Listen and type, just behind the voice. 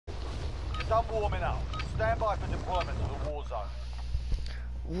Done warming up. Stand by for deployment to the war zone.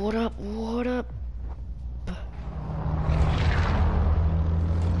 What up? What up?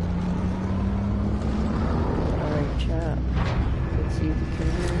 Alright, chat. Let's see if we can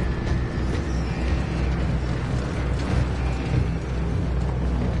hear.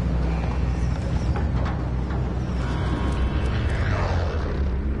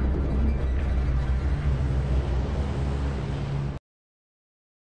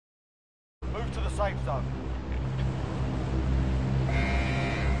 Move to the safe zone.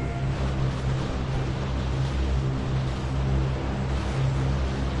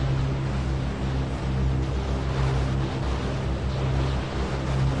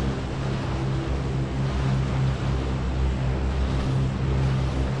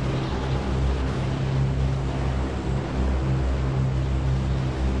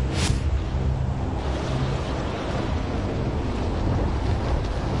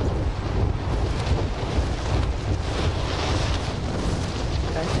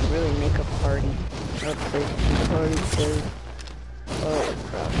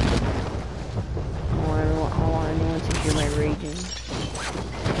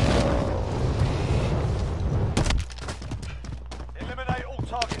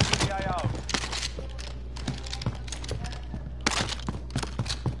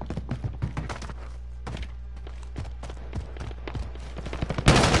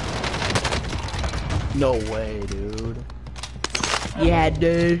 No way, dude. Yeah,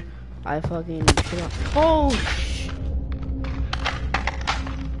 dude. I fucking shit up. Oh, shit.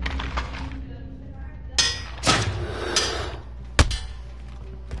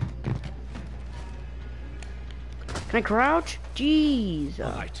 Can I crouch? Jeez.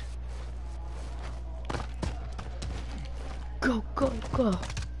 All right. Go, go, go.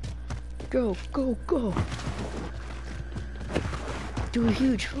 Go, go, go. Do a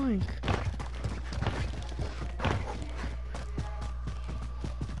huge flank.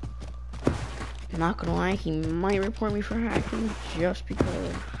 Not gonna lie, he might report me for hacking just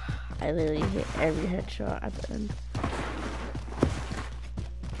because I literally hit every headshot at the end.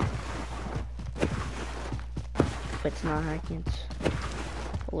 But it's not hacking, it's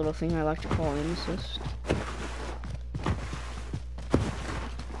a little thing I like to call aim assist.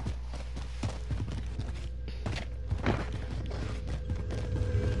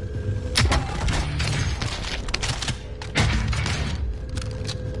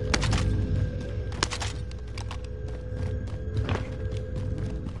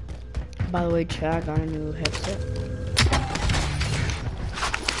 By the way, chat, I got a new headset.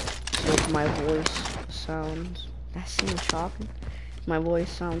 So if my voice sounds, that seems shocking. My voice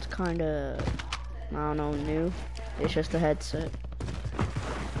sounds kinda, I don't know, new. It's just a headset.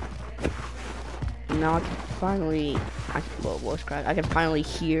 Now I can finally, I can finally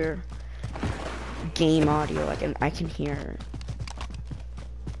hear game audio. I can hear,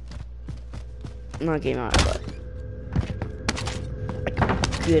 not game audio, but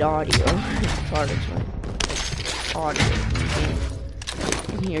good audio. It's hard to explain. Like, audio.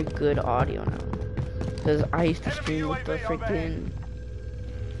 You can hear good audio now. Because I used to stream with the freaking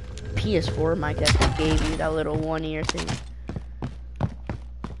PS4 mic that they gave you, that little one ear thing.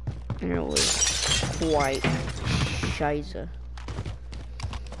 And it was quite shiza.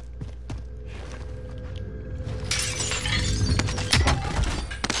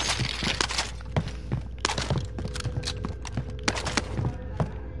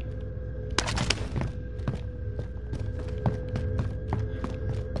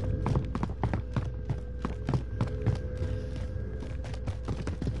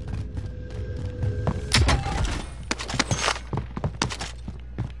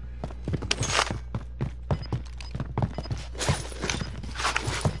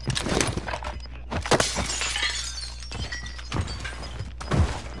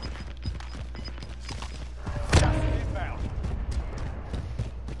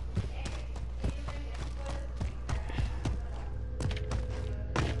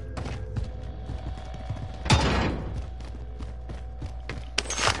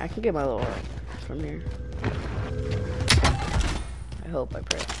 I can get my little from here. I hope, I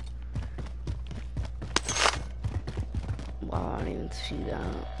pray. Wow, I didn't even see that.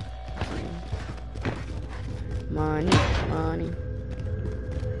 Money, money,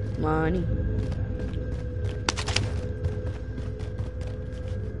 money.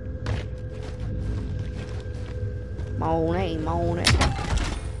 Money, money.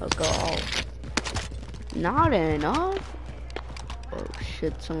 Let's go. Not enough. Oh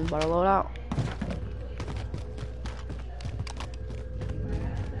shit, someone's about to load out.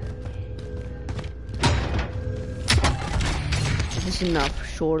 Is this enough?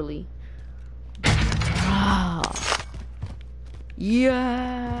 Surely.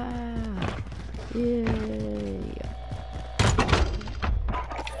 Yeah. Yeah.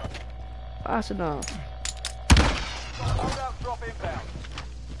 Fast enough. Loadout drop inbound.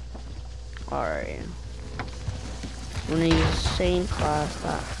 Alright. We're gonna use the same class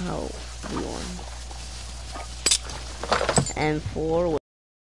that how we won. And 4 with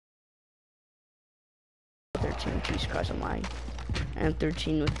 13. Jesus Christ, I'm lying. And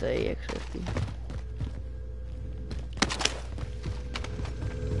 13 with the AX50.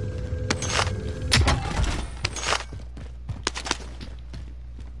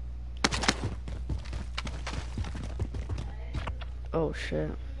 Oh shit.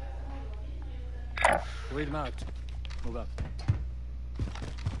 Read marked. Move up.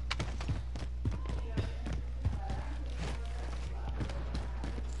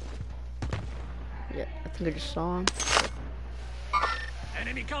 Yeah, I think I just saw him.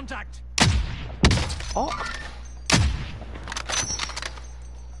 Enemy contact. Oh.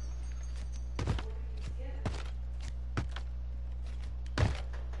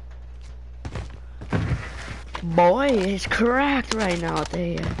 Boy, it's cracked right now at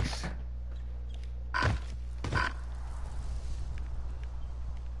the AX.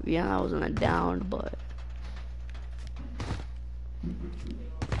 Yeah, I was in a down, but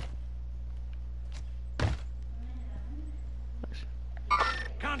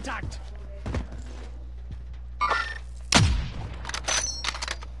Contact.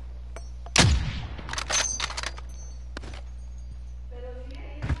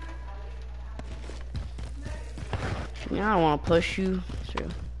 yeah, I don't want to push you. So.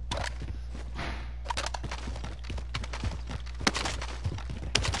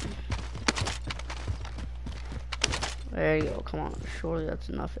 There you go. Come on, surely that's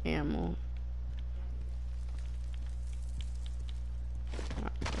enough ammo.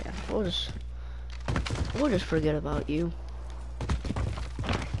 Yeah, we'll just forget about you.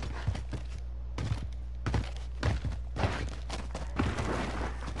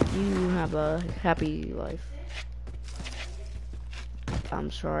 You have a happy life. I'm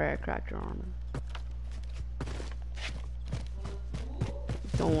sorry I cracked your armor.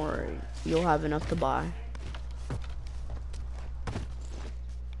 Don't worry, you'll have enough to buy.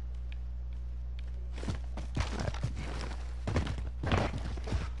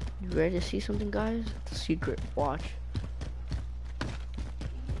 You ready to see something, guys? It's a secret. Watch.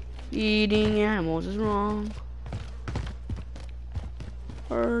 Eating animals is wrong.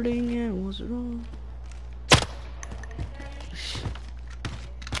 Hurting animals is wrong.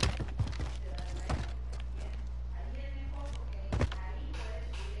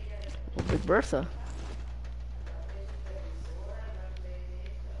 Oh, Big Bertha.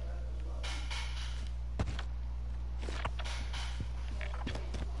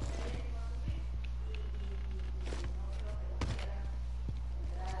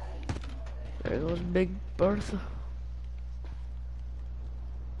 There goes Big Bertha.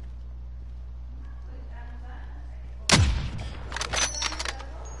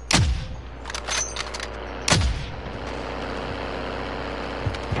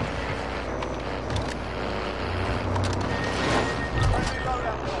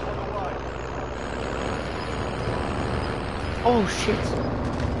 Oh shit.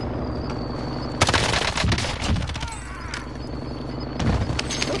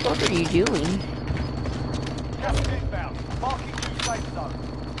 What the fuck are you doing? Gas inbound. Marking new safe zone.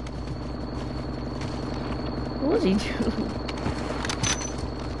 What was he doing?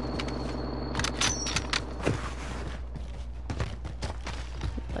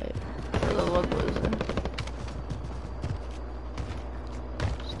 Like, what was that?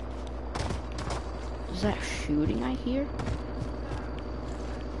 Is that shooting I hear?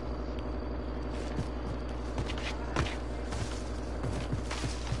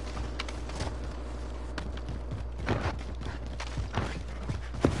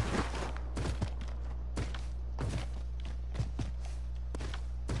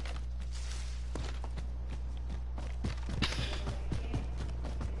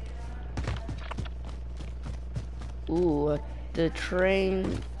 Ooh, the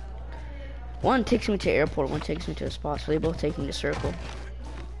train. One takes me to airport, one takes me to a spot, so they both take me to circle.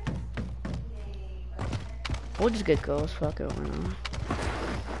 We'll just get ghosts, fuck it, why not?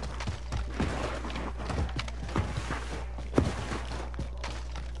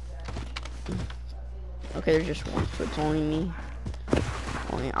 Okay, there's just one, so it's only me.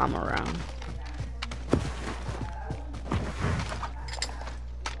 Only I'm around.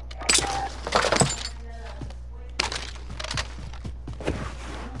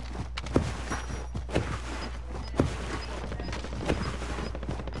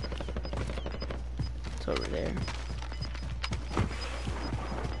 It's over there.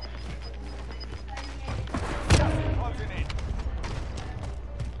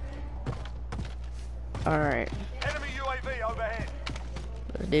 Alright, Enemy UAV overhead.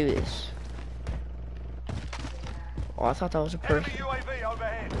 let's do this. Oh, I thought that was a Enemy person. UAV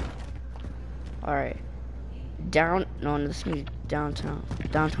overhead. Alright. Down, no, this means downtown.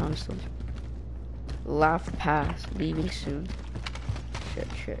 Downtown still. Laugh Pass, leaving soon.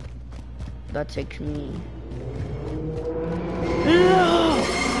 Shit. That takes me. No!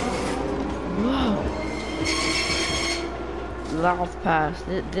 Whoa! Laugh Pass.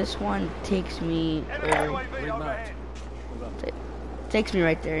 This one takes me Enemy over. UAV Read map. overhead. Move up. Takes me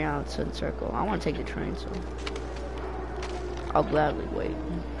right there, yeah, it's in circle. I want to take the train, so I'll gladly wait.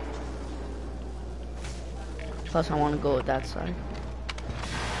 Plus, I want to go with that side.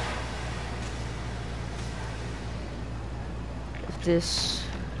 If this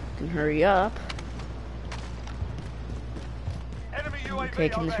can hurry up. Enemy UAV Okay,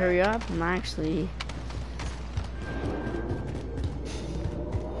 can this overhead. hurry up? I'm actually.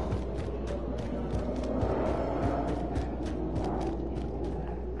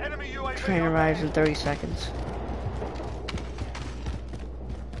 Enemy UAV Train arrives in 30 seconds.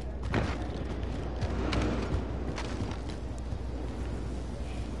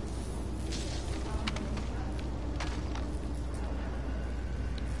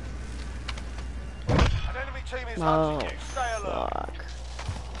 An enemy team is Oh, hunting you. Stay alert. fuck.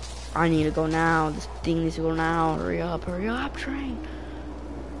 I need to go now. This thing needs to go now. Hurry up, train.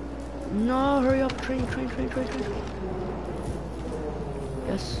 No, hurry up, train.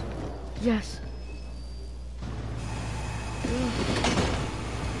 Yes. Yes.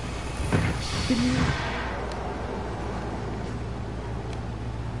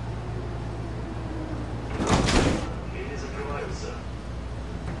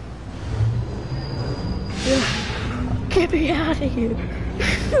 Get me out of here.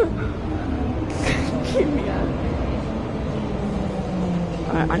 Get me out of here.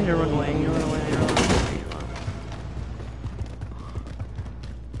 Alright, I need to run away. I need to run away.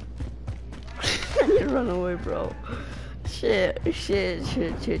 I need to run away, bro. Shit,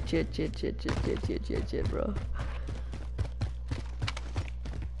 bro.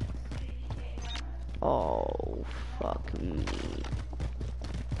 Oh, fuck me.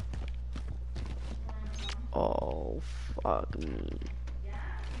 Oh, fuck me.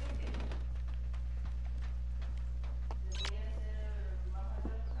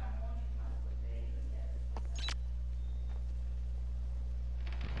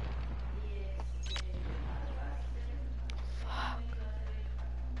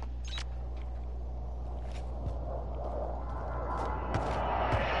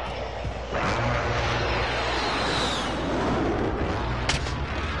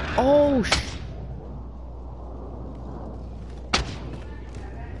 Oh,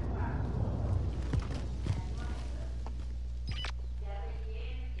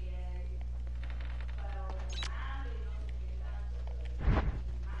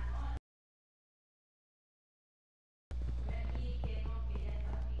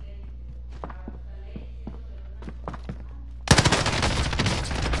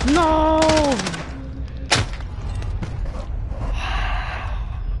 no!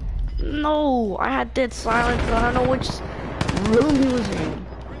 No, I had dead silence, but I don't know which room he was in.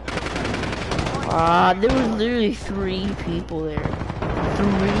 There was literally 3 people there. 3.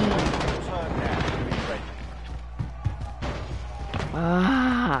 Turn now. Be ready.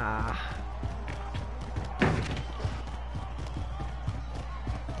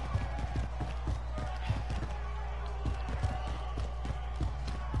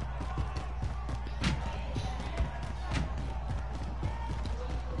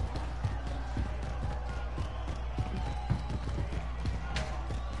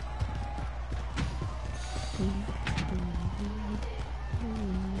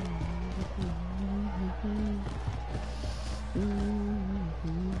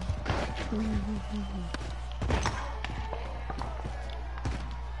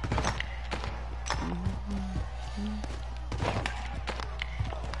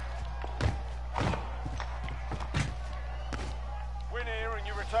 Win here and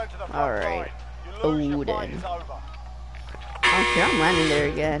you return to the front Alright. line. You lose, your Odin. fight is over. Okay, I'm landing there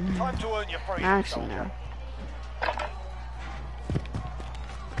again. Time to earn your freedom, Actually, soldier. no.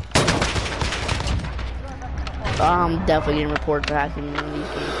 I'm definitely getting report back in one of these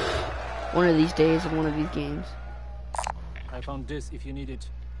games. One of these days in one of these games. I found this if you need it.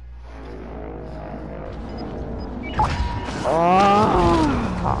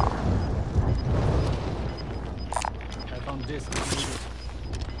 Oh. I found this if you need it.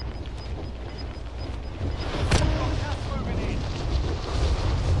 Moving in.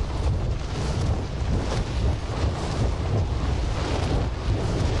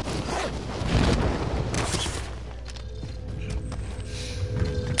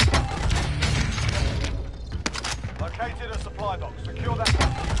 Located a supply box. Secure that.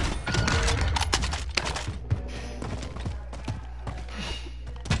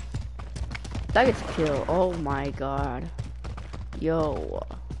 That gets killed. Oh my god. Yo.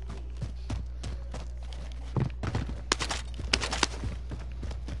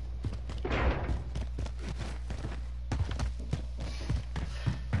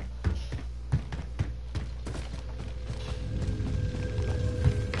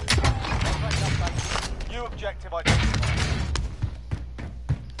 New objective identified.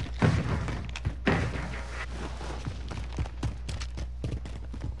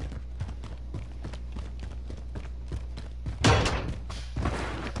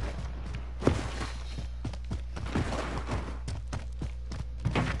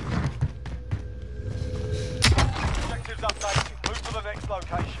 Objectives updated. Move to the next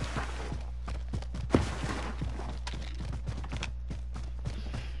location.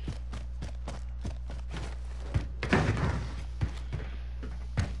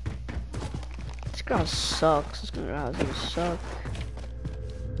 This girl sucks. This girl is gonna suck.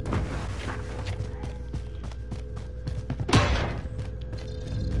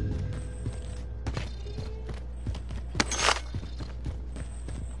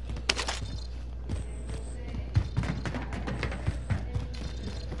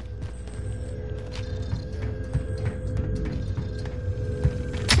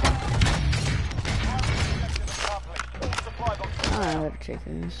 I better check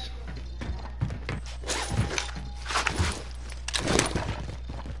this.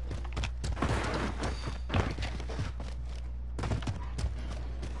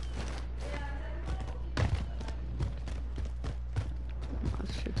 That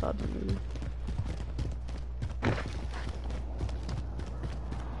shit's all blue.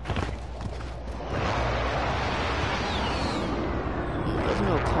 There's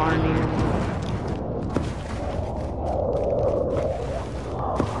no car near me.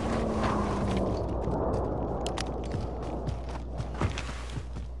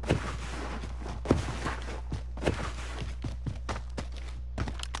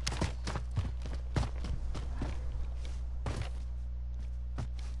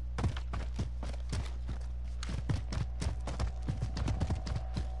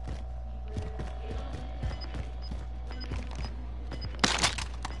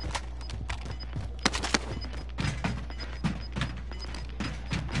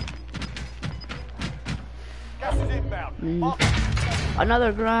 Gas is inbound. Mark.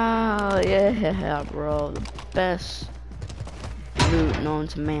 Another growl, yeah, bro. The best loot known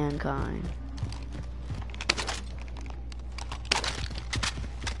to mankind.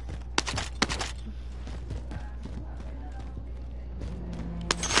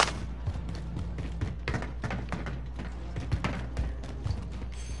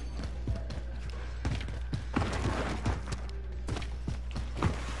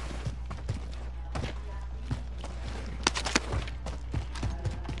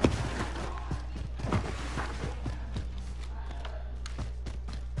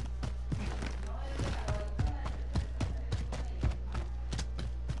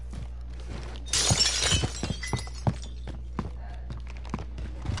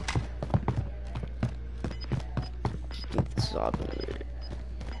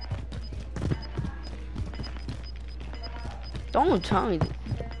 Don't tell me.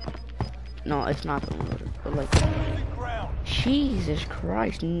 No, it's not the loader. But like, Ground. Jesus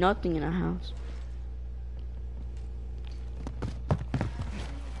Christ, nothing in a house.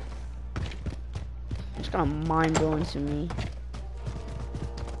 It's kind of mind blowing to me.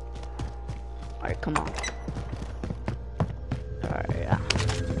 All right, come on. All right, yeah.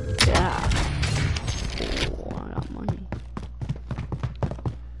 Yeah. Oh, I got money.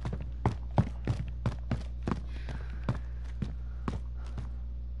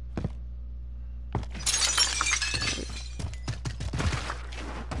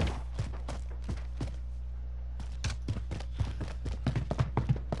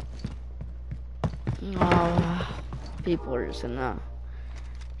 Oh, people are just in the.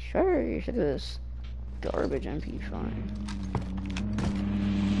 Sure, you should do this garbage MP5.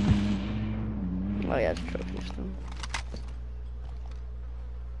 Oh yeah, it's trophies though.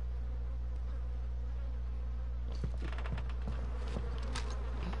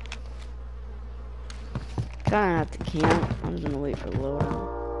 Kinda have to camp. I'm just gonna wait for the loader.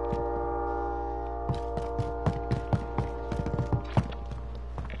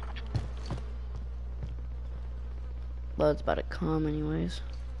 Well, it's about to come anyways.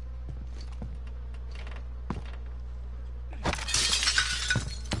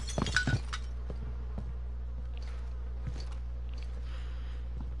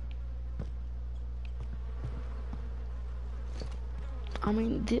 I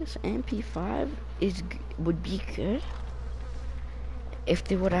mean, this MP5 would be good if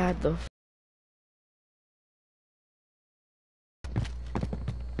they would add the.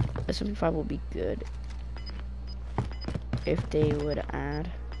 This MP5 would be good if they would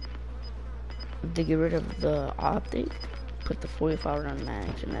add. If they get rid of the optic, put the 45 round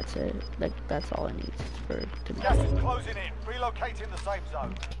mags, and that's it. Like that's all it needs for it to be. Gas is closing in. Relocating the safe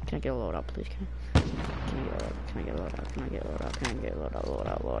zone. Can I get a load out, please? Can I get a load out? Can I get a load out? Can I get a load out? Load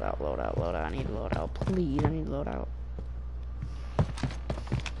out, load out, load out, load out. I need a load out, please. I need a load out.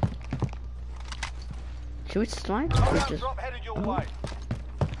 Should we slide? Or just... Drop headed your way.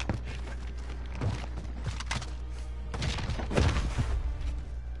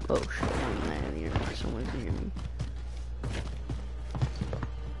 Oh shit, I'm mad here. Someone's near me.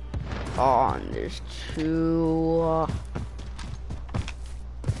 Oh, and there's two.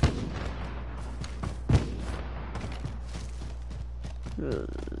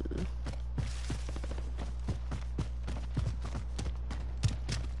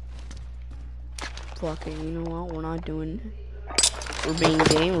 Fuck it, you know what? We're not doing. We're being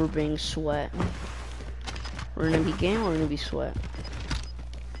game, we're being sweat. We're gonna be game, we're gonna be sweat.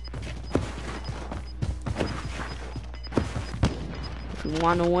 If we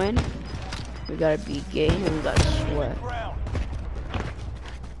wanna win, we gotta be game and we gotta sweat.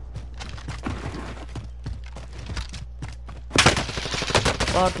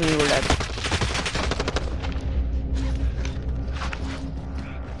 Fuck me, we're dead.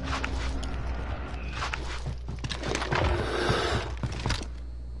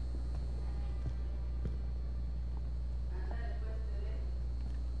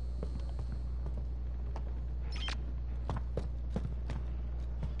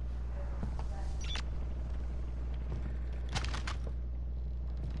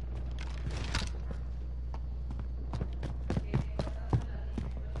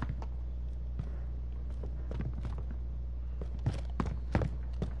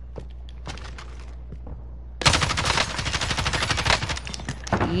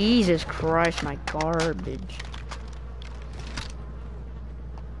 Jesus Christ, my garbage.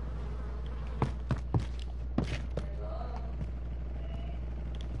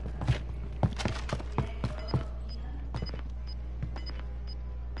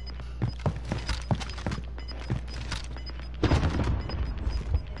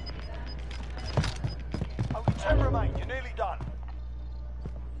 Only 10 remain, you're nearly done.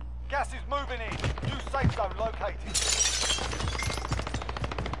 Gas is moving in. New safe zone located.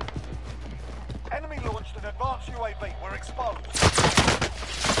 Enemy launched an advanced UAV. We're exposed.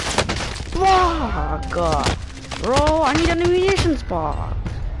 Fuck! Bro, I need a munitions box.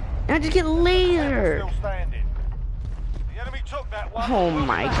 And I just get laser. Still standing. The enemy took that one. Oh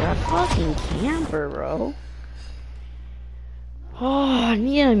my god, fucking camper, bro. Oh, I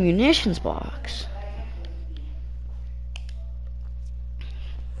need a munitions box.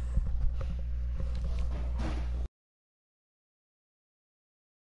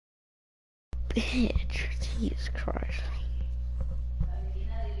 Bitch, Jesus Christ.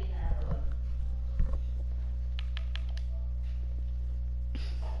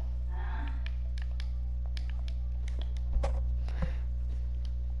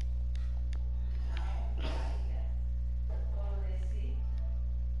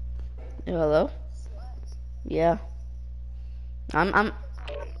 Hello? Yeah. I'm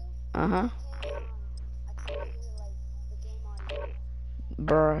uh-huh.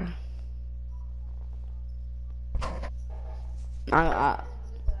 Bruh.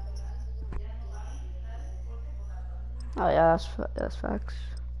 Oh yeah, that's facts.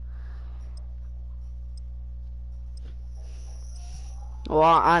 Well,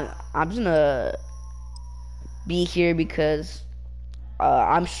 I'm just gonna be here because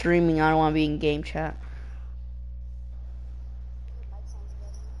I'm streaming. I don't want to be in game chat.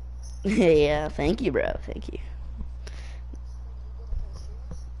 Yeah, thank you, bro. Thank you.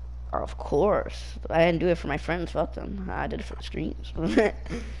 Of course. I didn't do it for my friends. Fuck them. I did it for the streams.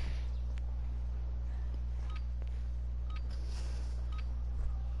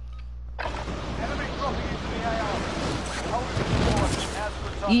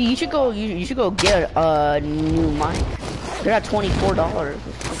 You should go. You should go get a new mic. They're at $24.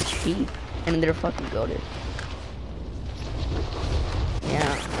 It's cheap, and they're fucking goated.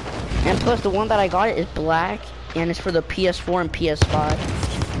 Yeah. And plus, the one that I got is black, and it's for the PS4 and PS5.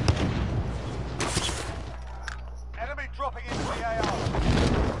 Enemy dropping into the AR.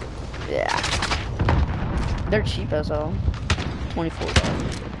 Yeah. They're cheap as hell.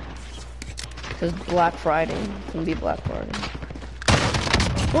 $24. Cause Black Friday. It's gonna be Black Friday.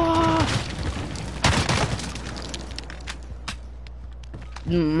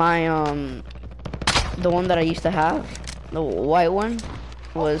 My the one that I used to have, the white one,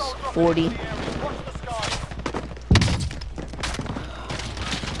 was 40. Watch the skies.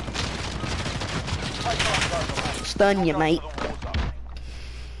 Take time's over, mate. Stun you, Go mate. for the war zone.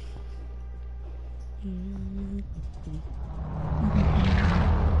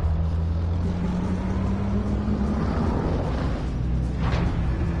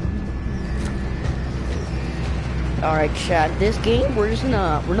 All right, Chad. This game, we're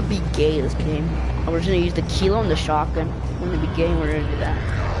gonna be gay. This game, we're just gonna use the kilo and the shotgun. We're gonna be gay. We're gonna do that.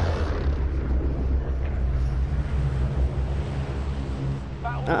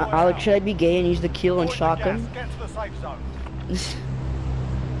 Alex, should I be gay and use the kilo and Avoid the shotgun? gas. Get to the safe zone.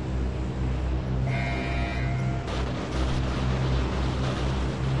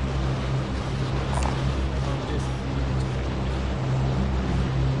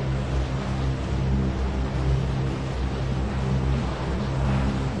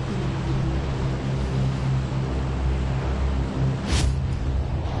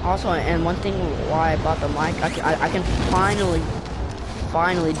 Also, and one thing why I bought the mic, I can finally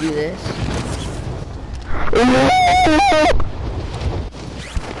do this.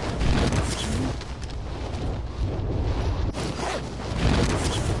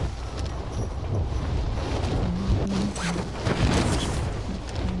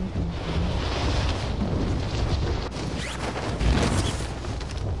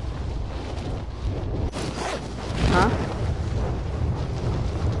 Huh?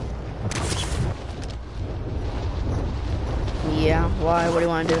 Yeah, why? What do you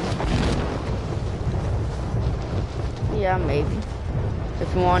want to do? Yeah, maybe.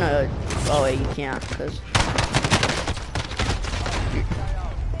 If you want to... Oh, wait, you can't, because...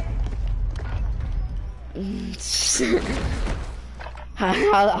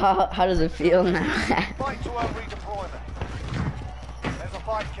 how does it feel now? Fight to earn redeployment. There's a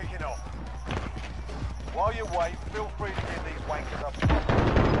fight kicking off. While you wait, feel free to give these wankers a...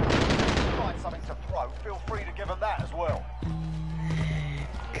 Find something to throw, feel free to give them that as well.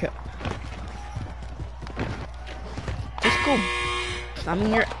 Just go. I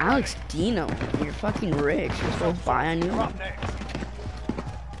mean, you're Alex Dino. You're fucking rich. Just go buy a new You're one. up next.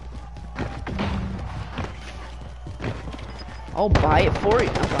 I'll buy it for you.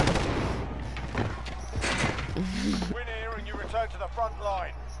 I'm fine. Win here and you return to the front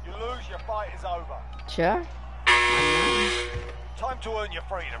line. You lose, your fight is over. Sure. Time to earn your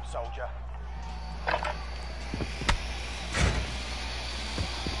freedom, soldier.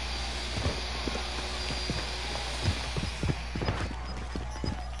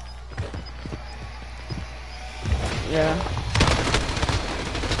 Yeah.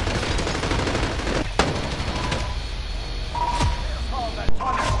 Oh, that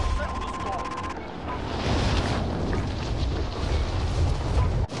time will settle the score.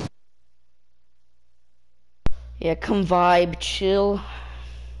 Yeah, come vibe, chill.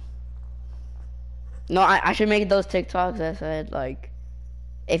 No, I should make those TikToks that said, like,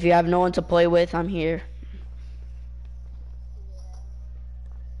 if you have no one to play with, I'm here.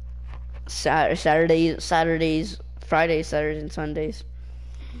 Saturdays, Fridays, Saturdays, and Sundays.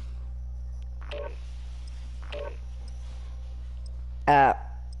 At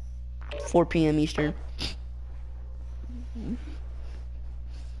 4 p.m. Eastern.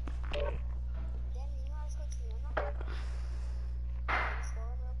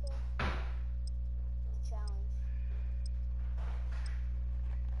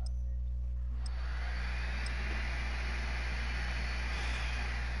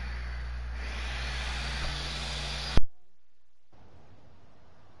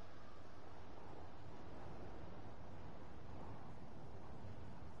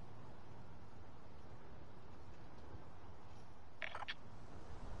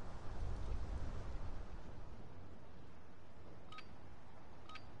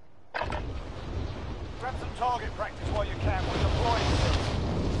 Grab some target practice while you can. We're deploying soon.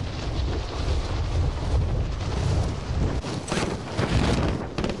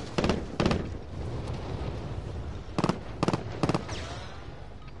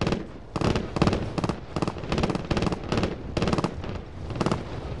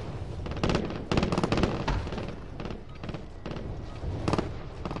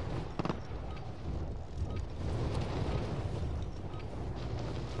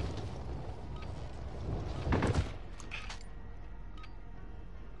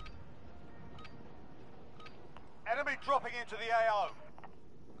 Enemy dropping into the AO.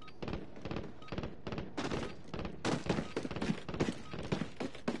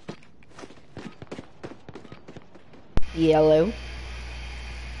 Yellow.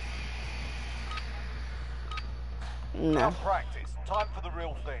 No. Enough practice. Time for the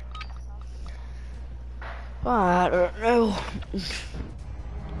real thing. I don't know.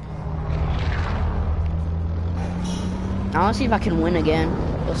 I want to see if I can win again.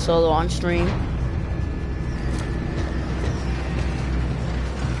 A solo on stream.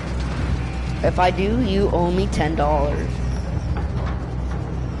 If I do, you owe me $10.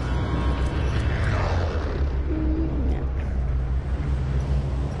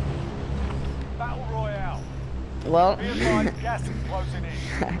 Battle Royale. Well, Be advised, gas is closing in.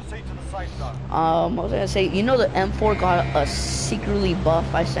 Proceed to the safe zone. I was gonna say, you know the M4 got a secretly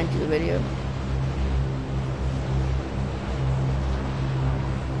buff. I sent you the video.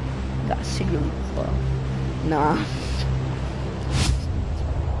 Got secretly buff. Nah.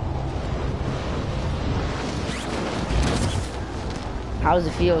 How does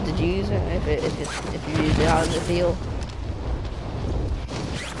it feel? Did you use it? If you used it, how does it feel?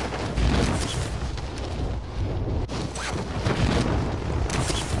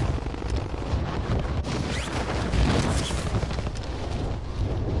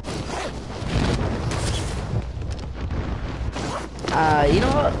 You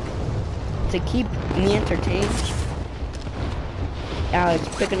know what? To keep me entertained, Alex,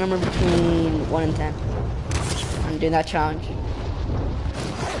 pick a number between 1 and 10. I'm doing that challenge.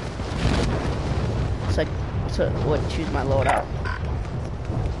 So what? Choose my loadout.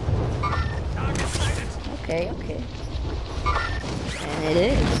 Okay. And it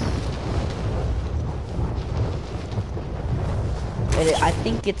is. I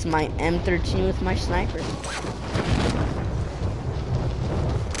think it's my M13 with my sniper.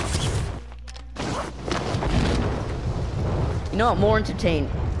 You know what? More entertained.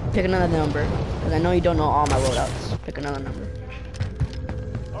 Pick another number, because I know you don't know all my loadouts. Pick another number.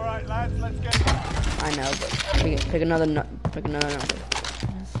 All right, lads, let's get. I know, but pick another number.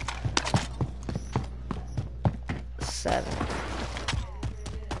 7.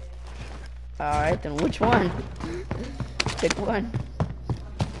 All right, then which one? Pick one.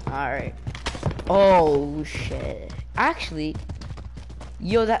 All right. Oh shit! Actually,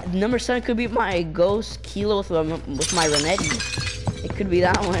 yo, that number 7 could be my ghost kilo with my Renetti. It could be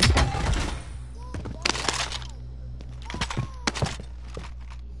that one.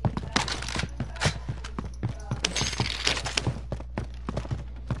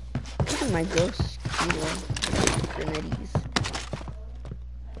 Look at my ghost kilo Renettis.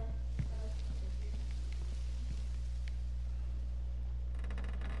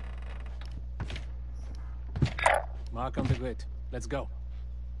 Mark on the grid. Let's go.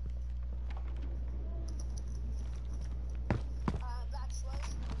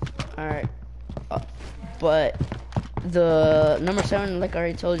 Alright. But the number 7, like I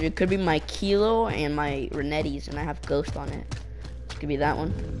already told you, it could be my kilo and my Renettis, and I have ghost on it. It could be that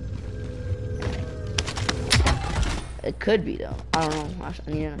one. It could be though. I don't know.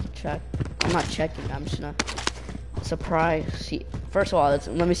 I need to check. I'm not checking. I'm just gonna surprise. See, first of all,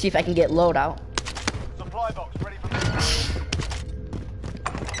 let me see if I can get loadout. Supply box ready for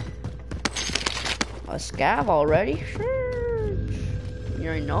A scav already? Sure. You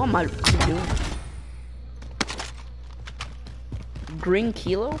already know I'm doing. Green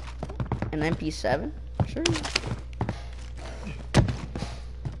kilo, an MP7. Sure.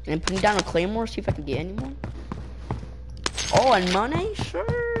 And putting down a claymore. See if I can get any more. Oh, and money? Sure.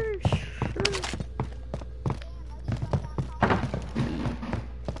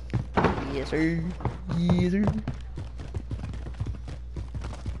 Yes, sir. Yes, sir.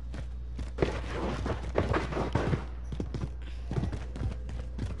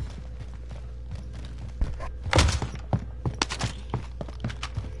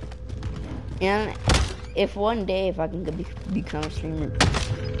 And if one day, if I can become a streamer,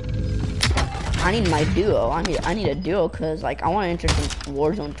 I need my duo. I need a duo because like I want to enter some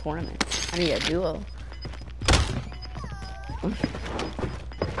Warzone tournament. I need a duo.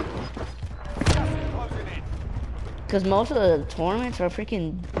 Because most of the tournaments are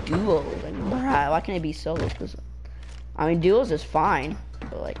freaking duos. Like, bruh, why can't it be solos? Because I mean, duos is fine,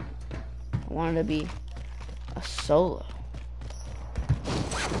 but like I wanted to be a solo.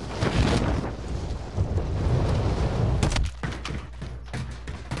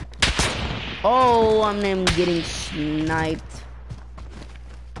 Oh, I'm getting sniped.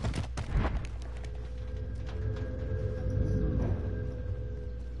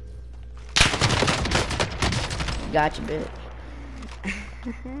 Gotcha, bitch.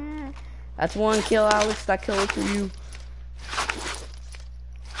 That's one kill, Alex. That kill is for you.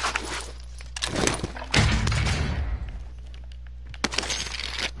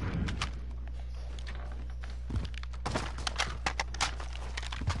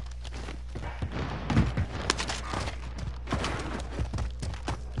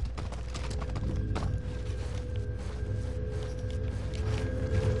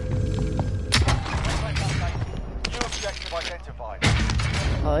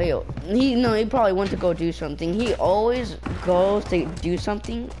 Oh, he probably went to go do something. He always goes to do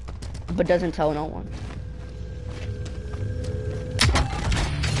something, but doesn't tell no one.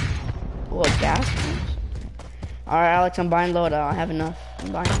 What, gas? Alright, Alex, I'm buying loadout. I have enough.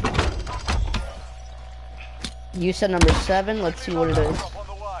 I'm buying. You said number 7. Let's see what it is.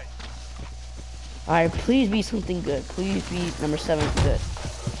 Alright, please be something good. Please be number 7 good.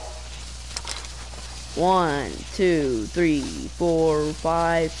 1, 2, 3, 4,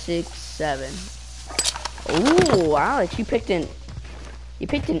 5, 6, 7. Ooh, Alex, you picked an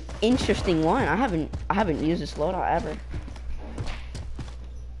interesting one. I haven't used this loadout ever.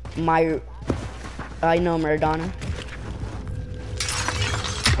 I know Maradona.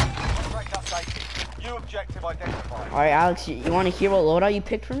 Alright, Alex, you want to hear what loadout you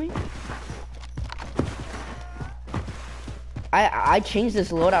picked for me? I changed this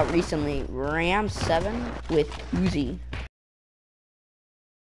loadout recently. Ram 7 with Uzi.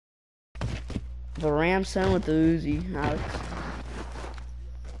 The Ram 7 with the Uzi, Alex.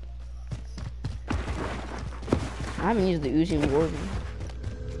 I haven't used the Uzi in Warzone.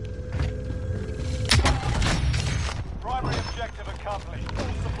 Primary objective accomplished.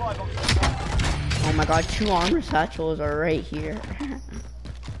 All supply boxes. Oh my god, 2 armor satchels are right here.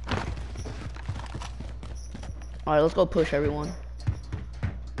 Alright, let's go push everyone.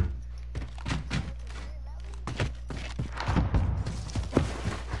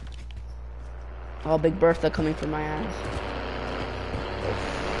 Oh, Big Bertha coming for my ass.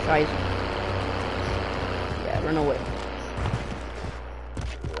 Guys. Yeah, run away.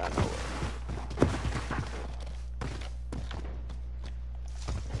 Run away.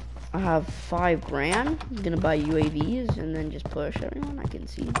 I have 5 grand. I'm gonna buy UAVs and then just push everyone I can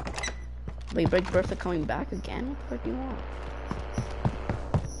see. Wait, Big Bertha coming back again? What the fuck do you want?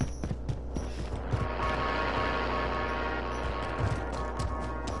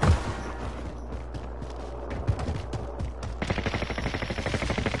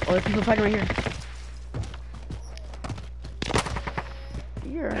 Oh, there's people fighting right here.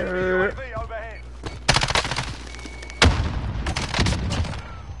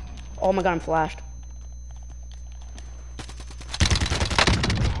 Oh my god, I'm flashed.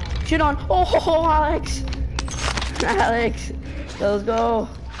 Shit on. Oh, Alex. Alex. Let's go.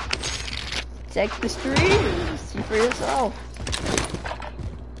 Check the stream. See for yourself.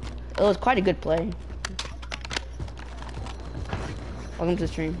 It was quite a good play. Welcome to the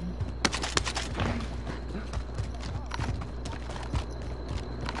stream.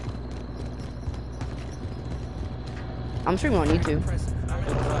 I'm streaming on YouTube.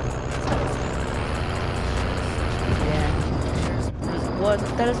 Yeah. What?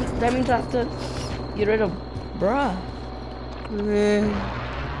 That means I have to get rid of bruh.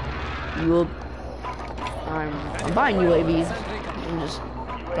 I'm buying UAVs. I'm just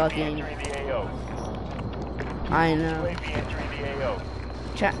fucking. I know.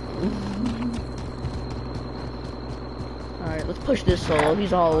 Chat. Alright, let's push this solo.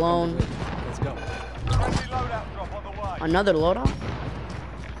 He's all alone. Let's go. Another loadout?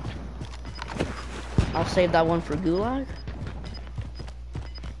 I'll save that one for Gulag.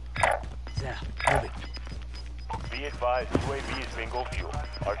 Yeah, move it. Be advised, UAV is bingo fuel.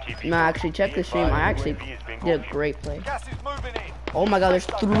 RTB. No, actually, check the stream. I actually did a great play. Oh my god, there's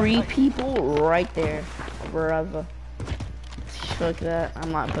 3 people right there. Brother. Fuck that.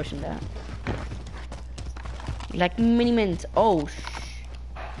 I'm not pushing that. Like mini mints. Oh,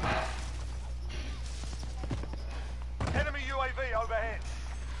 Enemy UAV overhead.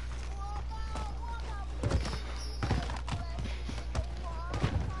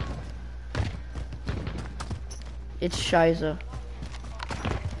 it's Shiza.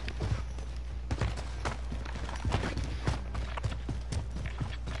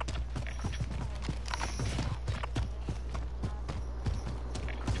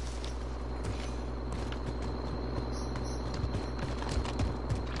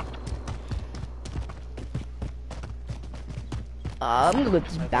 I'm gonna get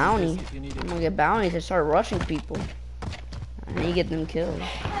this bounty. I'm gonna get bounties and start rushing people. I need to get them killed.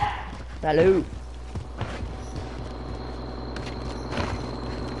 Hello.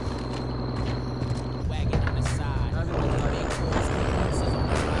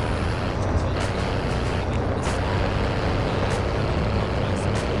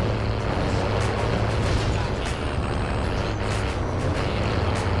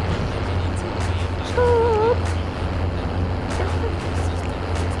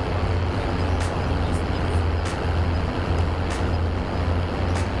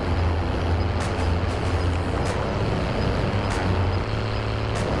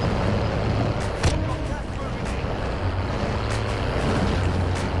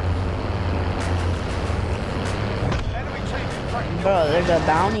 Bro, there's a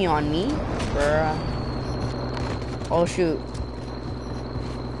bounty on me? Bruh. Oh shoot.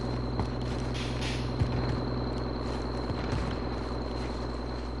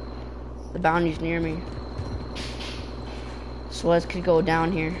 The bounty's near me. So let's could go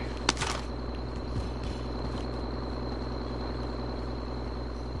down here.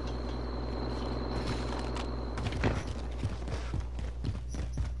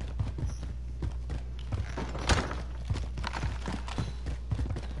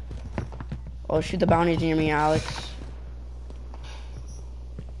 Oh shoot, the bounty's near me, Alex.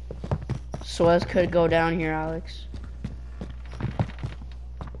 Suez could go down here, Alex.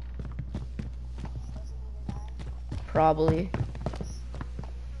 Probably.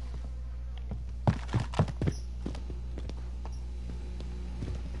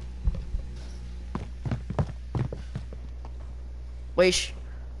 Wait.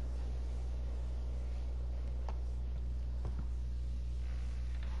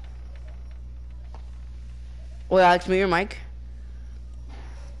 Wait, Alex, mute your mic.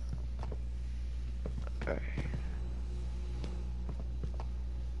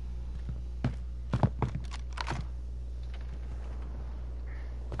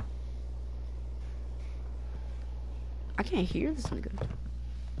 I can't hear this nigga.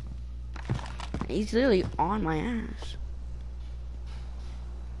 He's literally on my ass.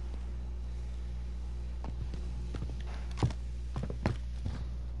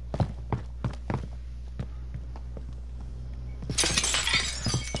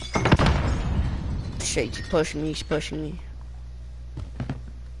 Shit, he's pushing me, he's pushing me.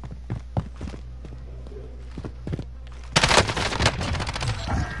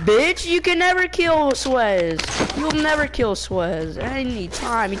 Bitch, you can never kill Suez. You'll never kill Suez at any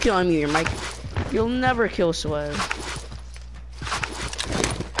time. You can unmute your mic. You'll never kill Suez.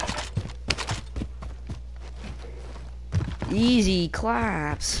 Easy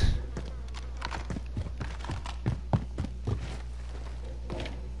claps.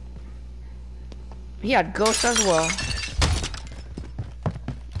 He had ghosts as well.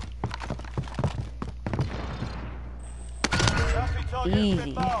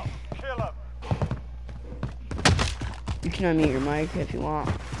 Easy. You can unmute your mic if you want.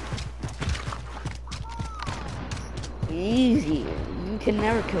 Easy. You can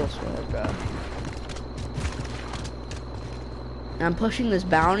never kill Suez, bro. And I'm pushing this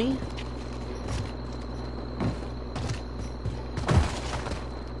bounty.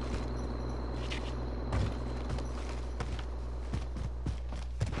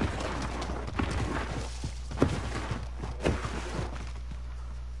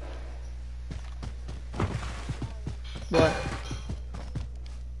 What?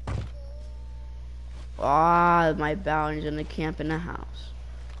 Ah, my bounty's gonna camp in the house.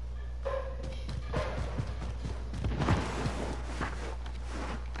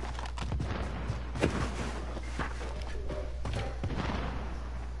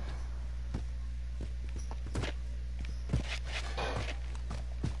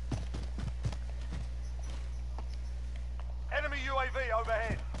 Enemy UAV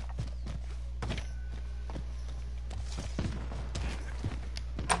overhead.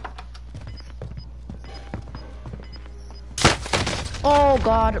 Oh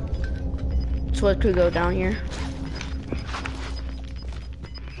god. So it could go down here.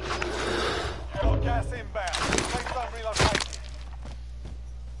 Got gas inbound. Safe zone relocated.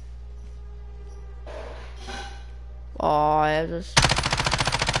 Oh, I have this.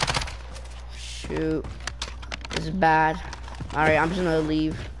 Shoot. This is bad. Alright, I'm just gonna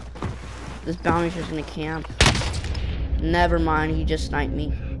leave. This bounty's just gonna camp. Never mind, he just sniped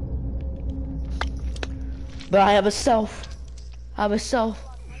me. But I have a self. I have a self.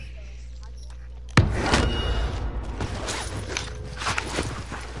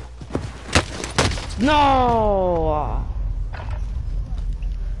 No!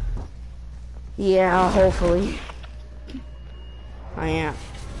 Yeah, hopefully. I am.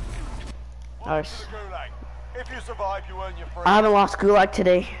 Nice. If you survive, you earn your free. I haven't lost Gulag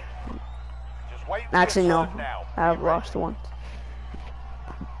today. Just wait. Actually, no. Now. I have lost one.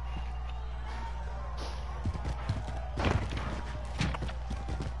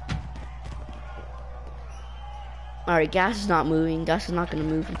 Alright, gas is not moving. Gas is not gonna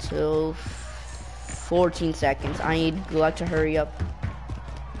move until 14 seconds. I need Gulag to hurry up.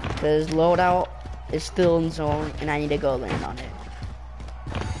 Because loadout is still in zone and I need to go land on it.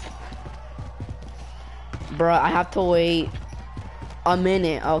 Bruh, I have to wait a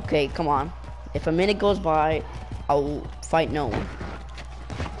minute. Okay, come on. If a minute goes by, I'll fight no one.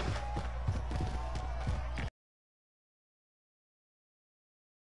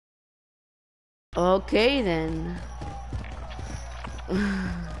 Okay then.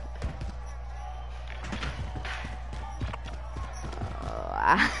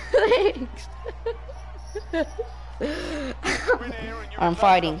 Alex. I'm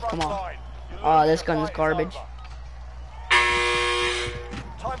fighting. Come on. Oh, this gun is garbage.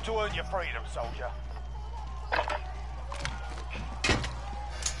 Time to earn your freedom, soldier.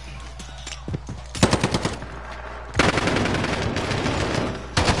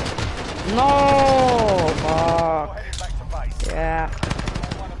 No! Fuck. Headed back to base. Yeah.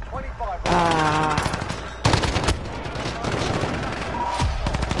 One of 25.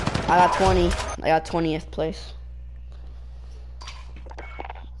 I got 20. I got 20th place.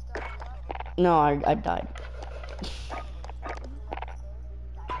 No, I died.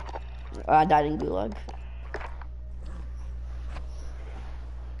 I died in Gulag.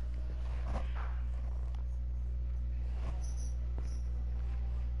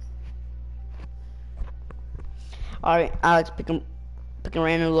 Alright, Alex, pick a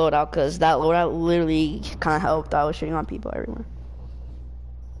random loadout, cause that loadout literally kind of helped. I was shooting on people everywhere.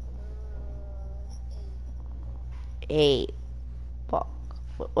 8. Fuck.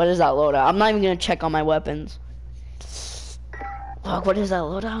 What is that loadout? I'm not even gonna check on my weapons. Fuck, what is that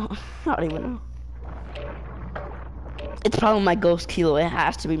loadout? I don't even know. It's probably my ghost kilo. It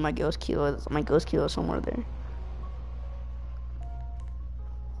has to be my ghost kilo. My ghost kilo is somewhere there.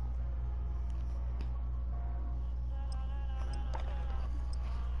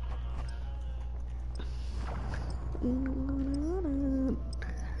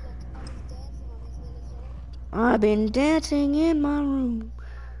 I've been dancing in my room,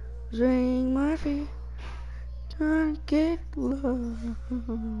 swinging my feet, trying to get love.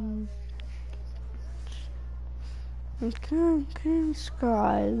 It's kind of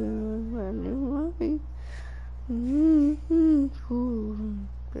skies and I love you.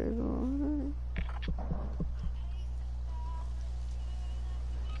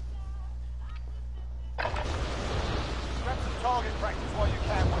 Grab some target practice while you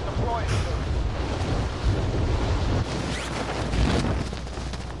can. We're deploying soon.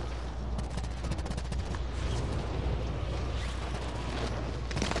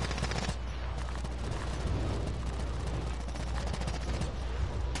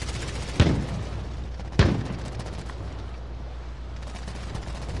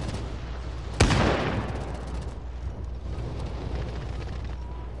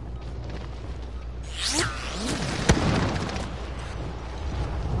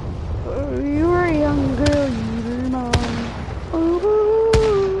 You're a young girl, you're mine.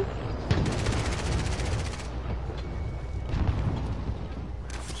 Ooh.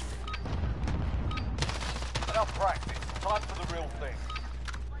 Enough practice. Time for the real thing.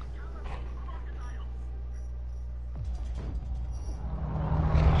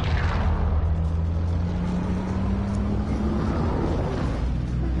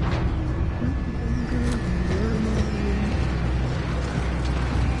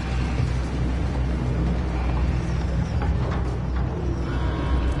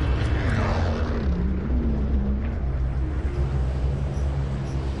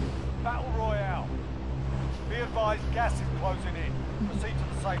 Battle Royale. Be advised, gas is closing in. Proceed to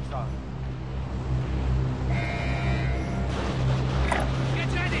the safe zone. Get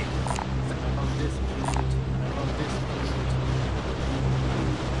ready! I found this. I found this.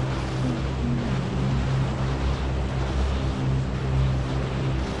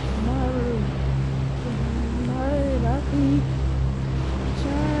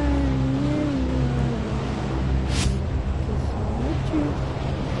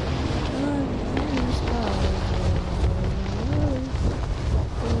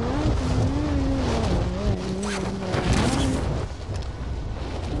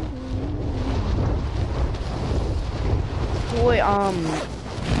 Boy,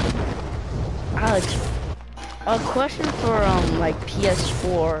 Alex, a question for like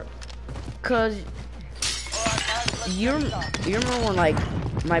PS4, cause you remember when like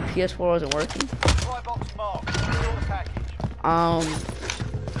my PS4 wasn't working? Supply box marked. Secure the package.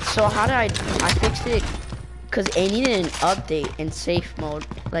 So how did I fixed it? Cause it needed an update in safe mode,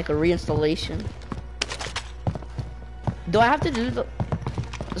 like a reinstallation. Do I have to do the?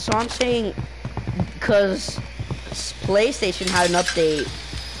 So I'm saying, cause PlayStation had an update,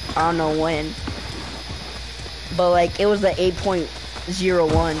 I don't know when, but like it was the 8.01.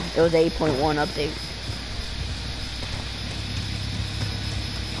 It was the 8.1 update.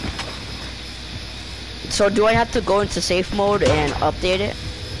 So do I have to go into safe mode and update it?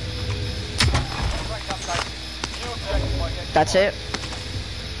 That's it?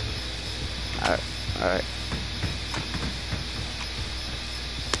 Alright.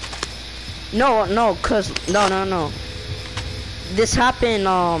 No, this happened,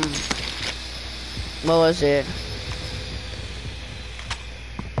 what was it?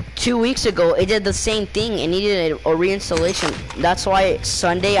 2 weeks ago, it did the same thing and needed a reinstallation. That's why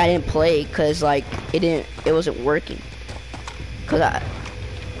Sunday I didn't play, cause like it wasn't working. Cause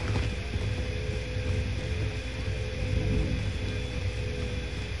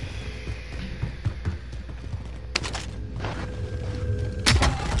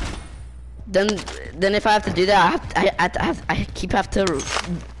then if I have to do that, I have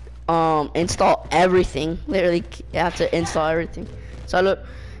to install everything. Literally, I have to install everything. So I look,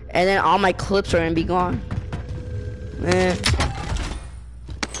 and then all my clips are gonna be gone. Man.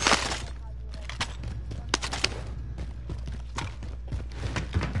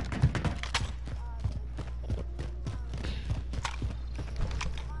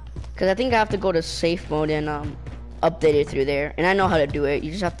 Cause I think I have to go to safe mode and update it through there, and I know how to do it.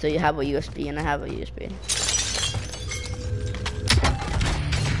 You just have to have a USB, and I have a USB.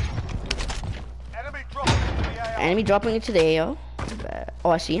 Enemy dropping into the AO. Oh,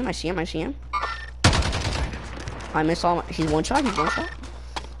 I see him. I see him. I missed all. He's one shot.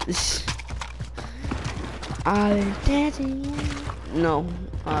 I'm dancing. No,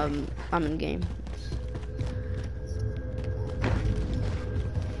 I'm in game.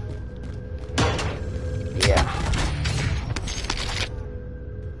 Yeah.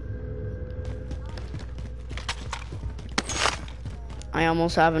 I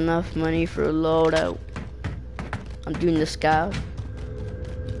almost have enough money for a loadout. I'm doing the scout.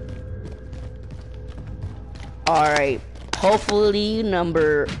 Alright. Hopefully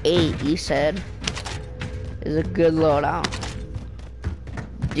number 8, you said, is a good loadout.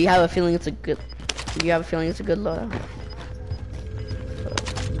 Do you have a feeling it's a good loadout?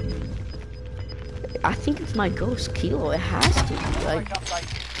 I think it's my ghost kilo. It has to be. Like,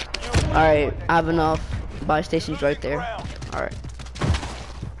 alright, I have enough. Buy stations right there. Alright.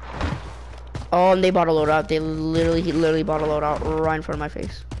 Oh, and they bought a loadout. He literally bought a loadout right in front of my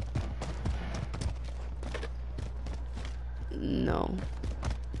face. No.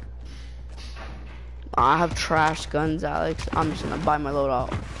 I have trash guns, Alex. I'm just gonna buy my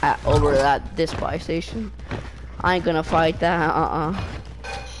loadout over at this buy station. I ain't gonna fight that.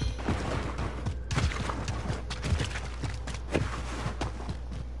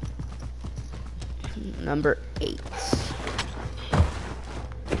 Number 8.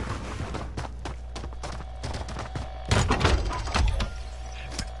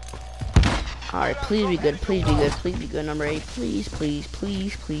 Alright, please be good, please be good, number 8, please.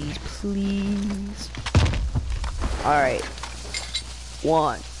 Alright.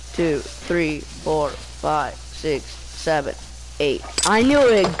 1, 2, 3, 4, 5, 6, 7, 8. I knew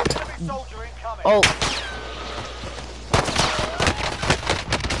it! Oh.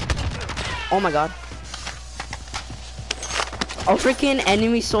 Oh my god. A freaking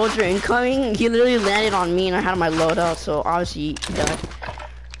enemy soldier incoming. He literally landed on me and I had my loadout, so obviously he died.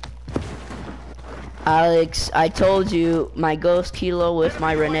 Alex, I told you my ghost kilo with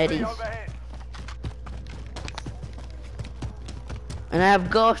my Renettis. And I have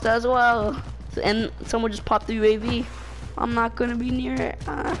ghost as well. And someone just popped the UAV. I'm not gonna be near it.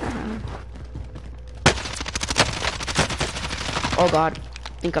 Oh god,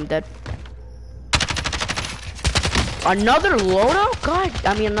 I think I'm dead. Another loadout? God,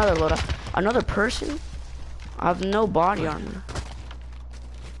 I mean another loadout. Another person? I have no body armor.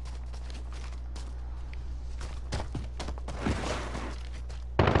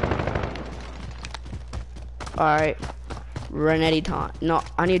 Alright. Renetti time. No,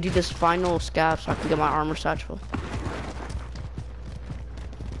 I need to do this final scav so I can get my armor satchel.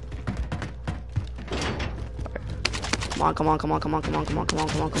 Right. Come on.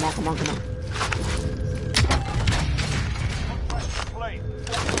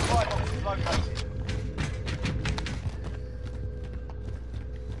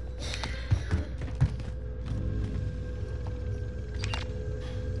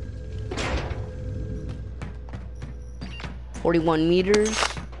 41 meters,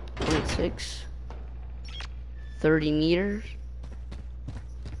 26, 30 meters,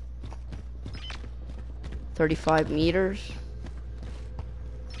 35 meters,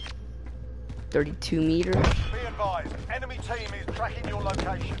 32 meters. Be advised, enemy team is tracking your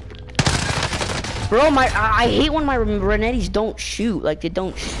location. Bro, I hate when my Renettis don't shoot. Like, they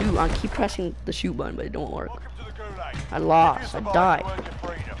don't shoot. I keep pressing the shoot button, but it don't work. I lost. I died.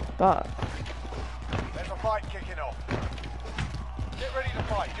 But there's a fight kicking off. Get ready to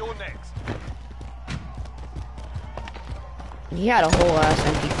fight. You're next. he had a whole ass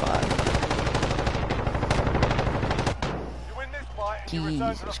MP5. You win this fight and you return to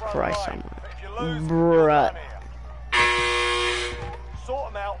the Jesus front Christ, line. But if you lose, bruh. you're done here.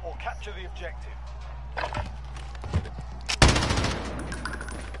 Sort them out or capture the objective.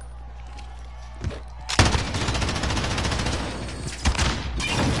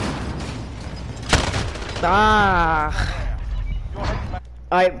 Ah. You're heading back.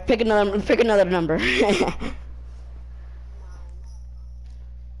 All right, pick another number.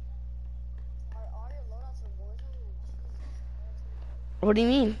 What do you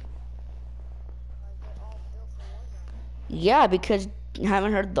mean? Yeah, because you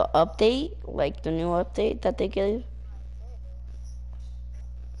haven't heard the update, like the new update that they gave,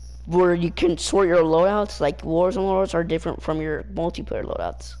 where you can sort your loadouts. Like Warzone loadouts are different from your multiplayer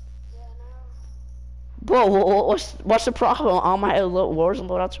loadouts. Bro, what's the problem? All my Warzone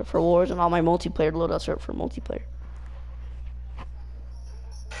loadouts are for Wars, and all my multiplayer loadouts are for multiplayer.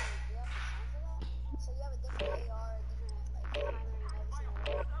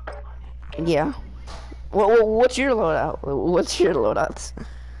 Yeah. What's your loadout? What's your loadouts?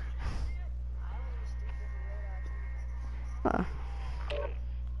 Huh.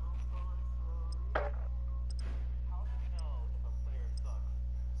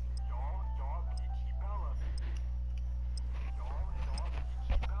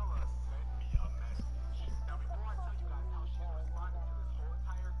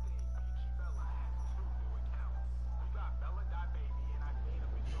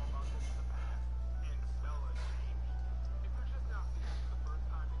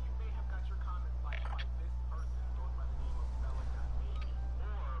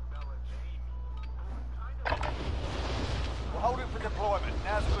 We're holding for deployment.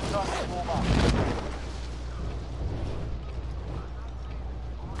 Now's a good time to warm up.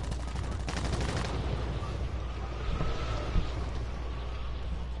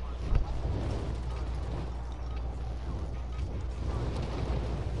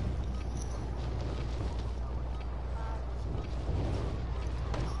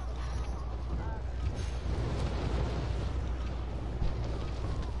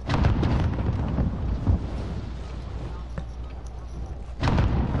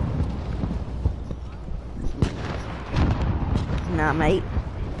 Nah, mate.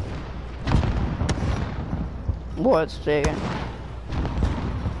 What's there?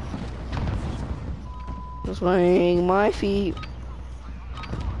 Swing my feet.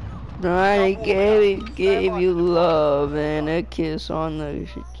 I gave you love and a kiss on the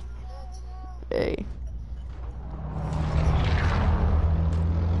hey.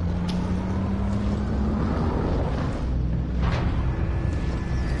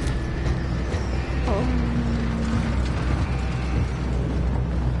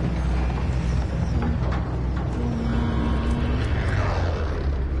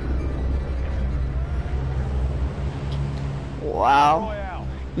 Wow.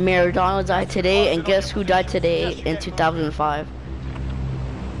 Maradona died today, and guess who died today in 2005?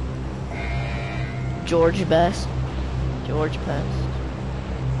 George Best. George Best.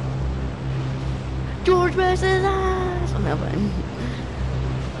 George Best is ass! I'm not playing.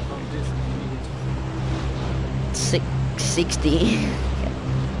 60.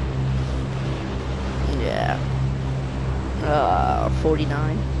 Yeah.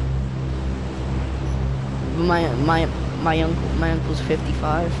 49. My uncle's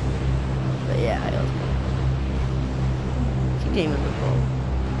 55. But yeah, he came in the ball.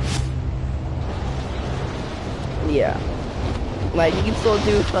 Yeah. Like you can still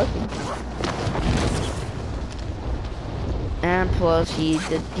do fucking. And plus he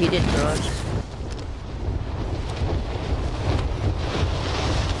did drugs.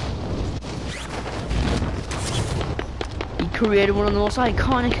 He created one of the most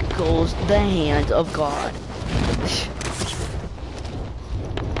iconic goals, the hand of God.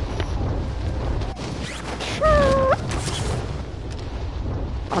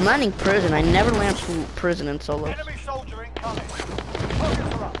 I'm landing prison. I never land prison in solos. Enemy soldier incoming. Focus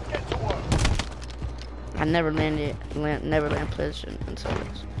her up. Get to work. I never land prison in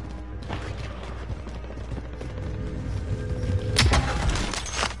solos.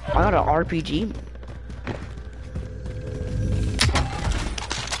 I got an RPG.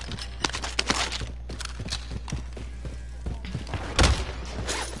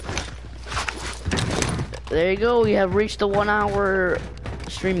 There you go. We have reached the 1 hour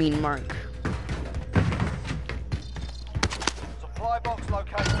streaming mark. Supply box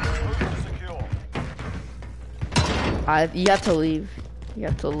located. Move to secure. You have to leave. You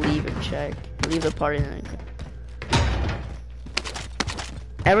have to leave and check. Leave the party and then.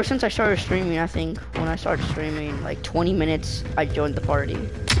 Ever since I started streaming, I think when I started streaming, like 20 minutes, I joined the party.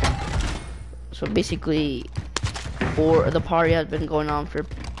 So basically, the party has been going on for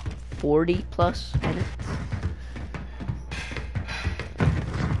 40 plus minutes.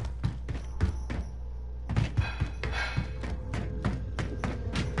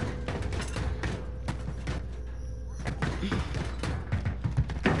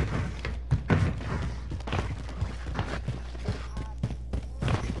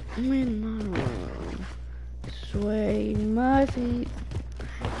 I'm in my room, swaying my feet,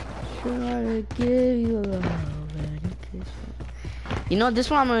 trying to give you a love and a kiss. You know, this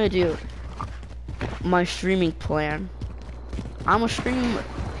is what I'm gonna do. My streaming plan. I'm gonna stream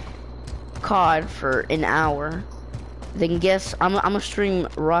COD for an hour. Then guess I'm gonna stream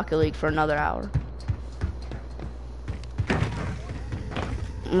Rocket League for another hour.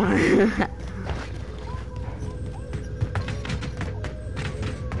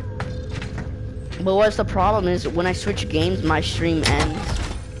 But what's the problem is when I switch games, my stream ends.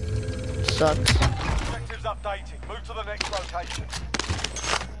 Sucks. Objectives updated. Move to the next location.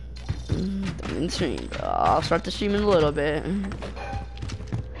 I'm in stream. I'll start the stream in a little bit.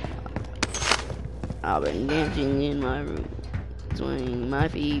 I've been dancing in my room, swinging my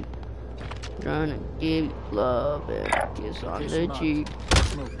feet, trying to give you love and a kiss on the cheek.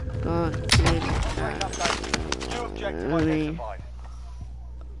 Gonna give you New objective identified.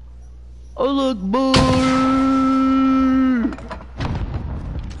 oh look, boy!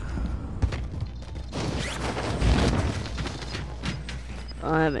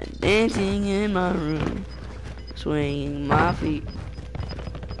 I've been dancing in my room, swinging my feet,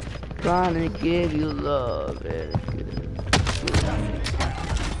 trying to give you love and a kiss.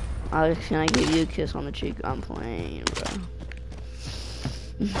 Alex, can I give you a kiss on the cheek? I'm playing, bro.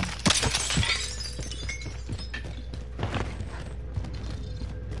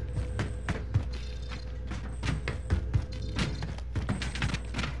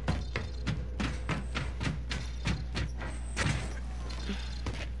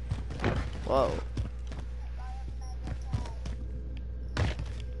 Whoa.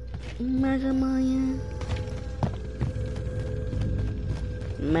 Mega Maya.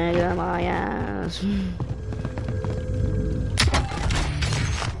 Mega Mayas.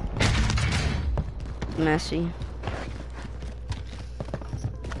 Messy.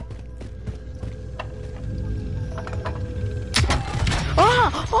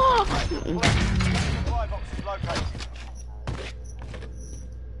 Oh! Oh! Supply box is located.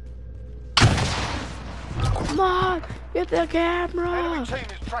 Come on! Get the camera! Enemy team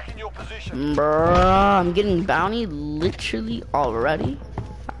is tracking your position. Bruh, I'm getting bounty literally already.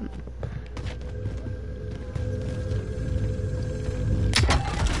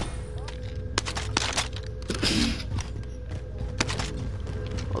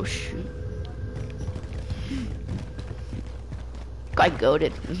 Oh shoot. I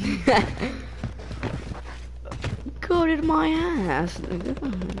goated. Goated my ass.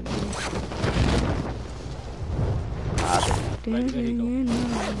 Right, there you go.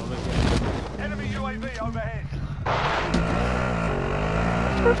 Over here. Enemy UAV overhead.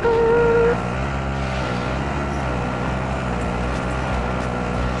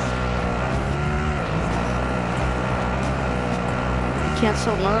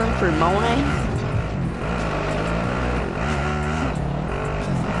 Cancel none for Monet.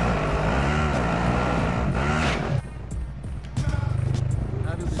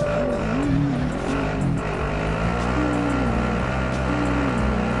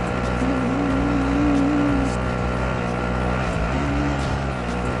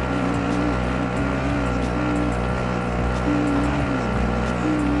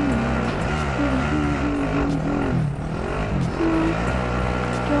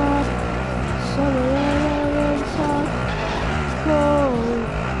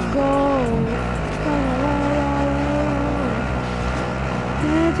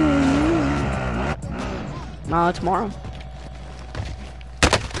 Tomorrow.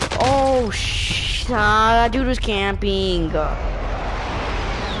 Oh, that dude was camping.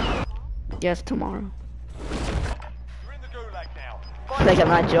 Yes, tomorrow. You're in the gulag now. Like, I'm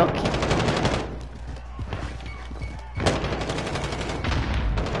not joking.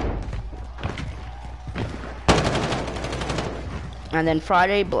 And then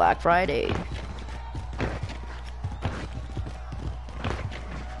Friday, Black Friday.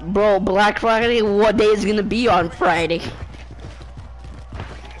 Bro, Black Friday, what day is it gonna be on Friday? Get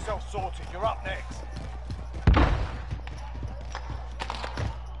yourself sorted. You're up next.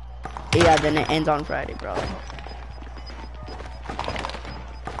 Yeah, then it ends on Friday, bro. You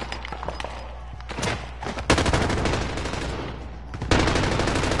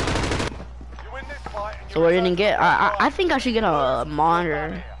win this fight and So what didn't get? I think I should get a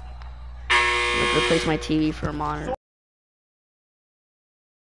monitor. Like, replace my TV for a monitor.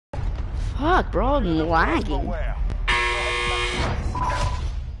 Fuck, bro, I'm lagging. They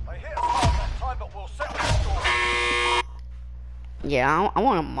hit us hard that time, but we'll settle the score. Yeah, I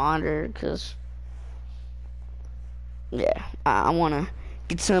want a monitor, cause yeah, I want to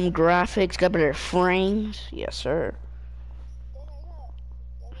get some graphics, got better frames. Yes, sir.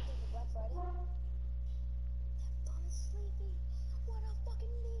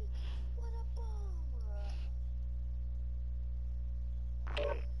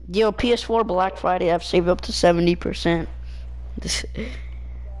 Yo, PS4 Black Friday, I've saved up to 70%.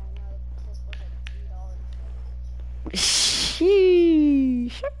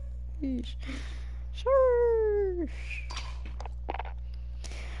 Sheesh.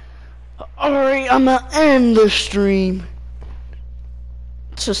 Alright, I'm gonna end the stream.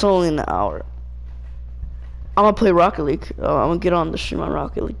 It's just only an hour. I'm gonna play Rocket League. I'm gonna get on the stream on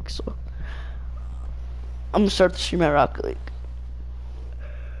Rocket League, so I'm gonna start the stream at Rocket League.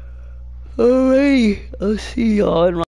 Alright, I'll see y'all in